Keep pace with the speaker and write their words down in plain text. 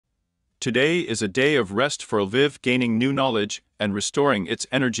Today is a day of rest for Lviv, gaining new knowledge and restoring its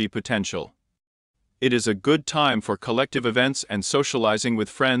energy potential. It is a good time for collective events and socializing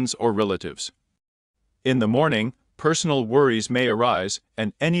with friends or relatives. In the morning, personal worries may arise,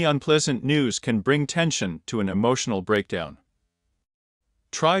 and any unpleasant news can bring tension to an emotional breakdown.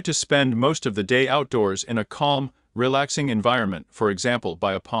 Try to spend most of the day outdoors in a calm, relaxing environment, for example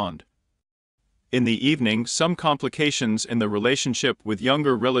by a pond. In the evening, some complications in the relationship with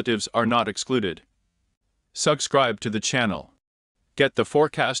younger relatives are not excluded. Subscribe to the channel. Get the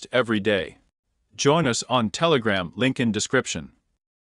forecast every day. Join us on Telegram, link in description.